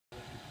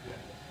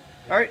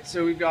Alright,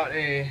 so we've got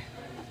a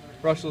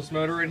brushless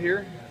motor right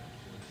here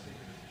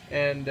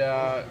and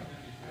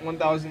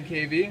 1000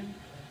 kV.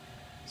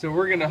 So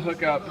we're going to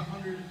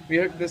we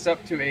hook this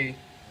up to a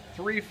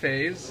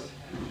 3-phase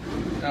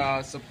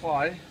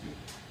supply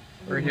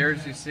right here,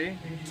 as you see.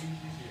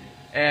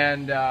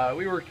 And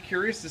we were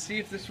curious to see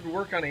if this would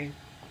work on a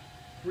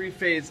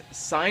 3-phase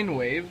sine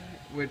wave,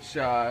 which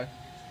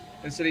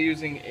instead of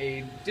using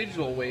a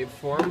digital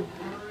waveform,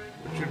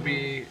 which would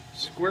be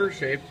square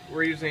shaped,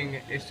 we're using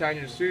a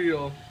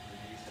sinusoidal,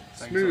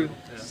 smooth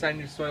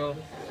sinusoidal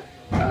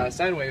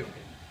sine wave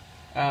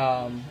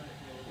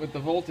with the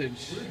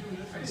voltage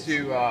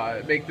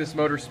to make this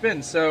motor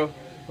spin. So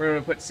we're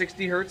going to put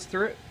 60 hertz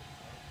through it,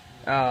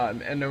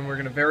 and then we're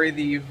going to vary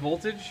the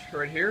voltage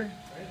right here.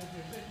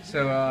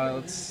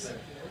 So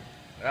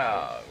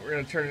we're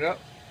going to turn it up.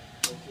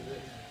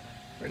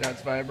 Right now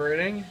it's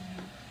vibrating.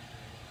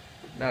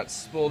 Now it's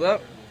spooled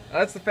up.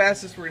 That's the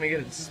fastest we're going to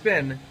get it to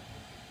spin.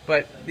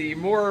 But the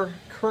more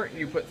current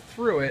you put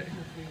through it,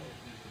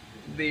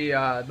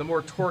 the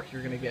more torque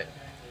you're going to get.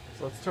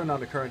 So let's turn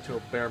down the current to a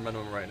bare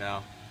minimum right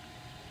now.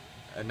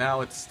 And now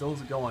it's still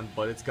going,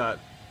 but it's got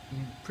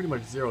pretty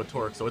much zero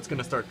torque, so it's going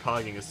to start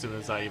cogging as soon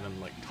as I even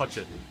touch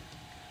it.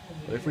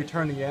 But if we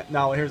turn the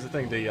now here's the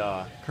thing: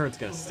 the current's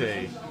going to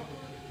stay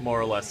more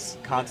or less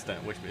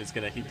constant, which is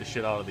going to heat the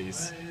shit out of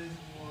these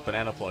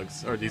banana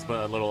plugs, or these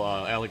little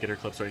alligator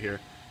clips right here.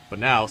 But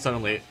now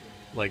suddenly,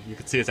 you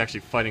can see, it's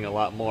actually fighting a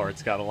lot more.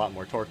 It's got a lot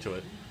more torque to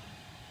it.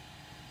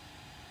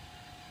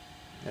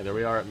 Yeah, there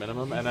we are at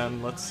minimum, and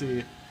then let's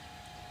see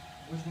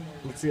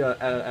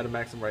at a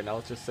maximum right now.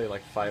 Let's just say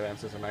 5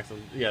 amps is our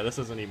maximum. Yeah, this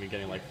isn't even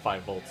getting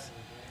 5 volts.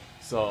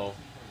 So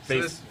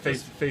phase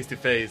to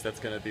phase, that's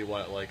gonna be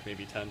what,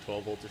 maybe 10,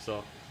 12 volts or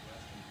so.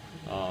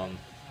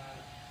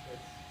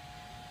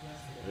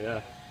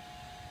 Yeah.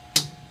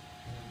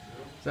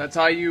 So that's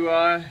how you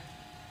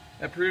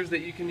that proves that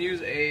you can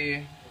use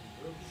a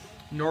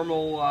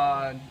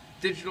normal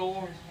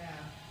digital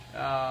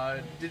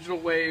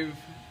wave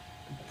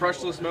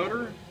brushless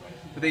motor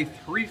with a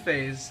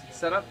 3-phase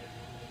setup.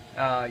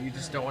 You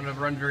just don't want to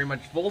run very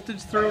much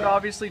voltage through it,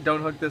 obviously.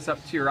 Don't hook this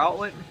up to your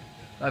outlet.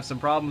 I have some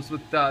problems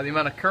with the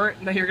amount of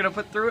current that you're going to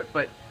put through it,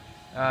 but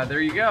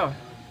there you go.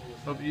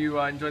 Hope you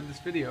enjoyed this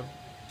video.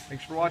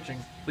 Thanks for watching.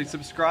 Please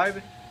subscribe.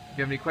 If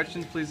you have any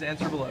questions, please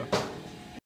answer below.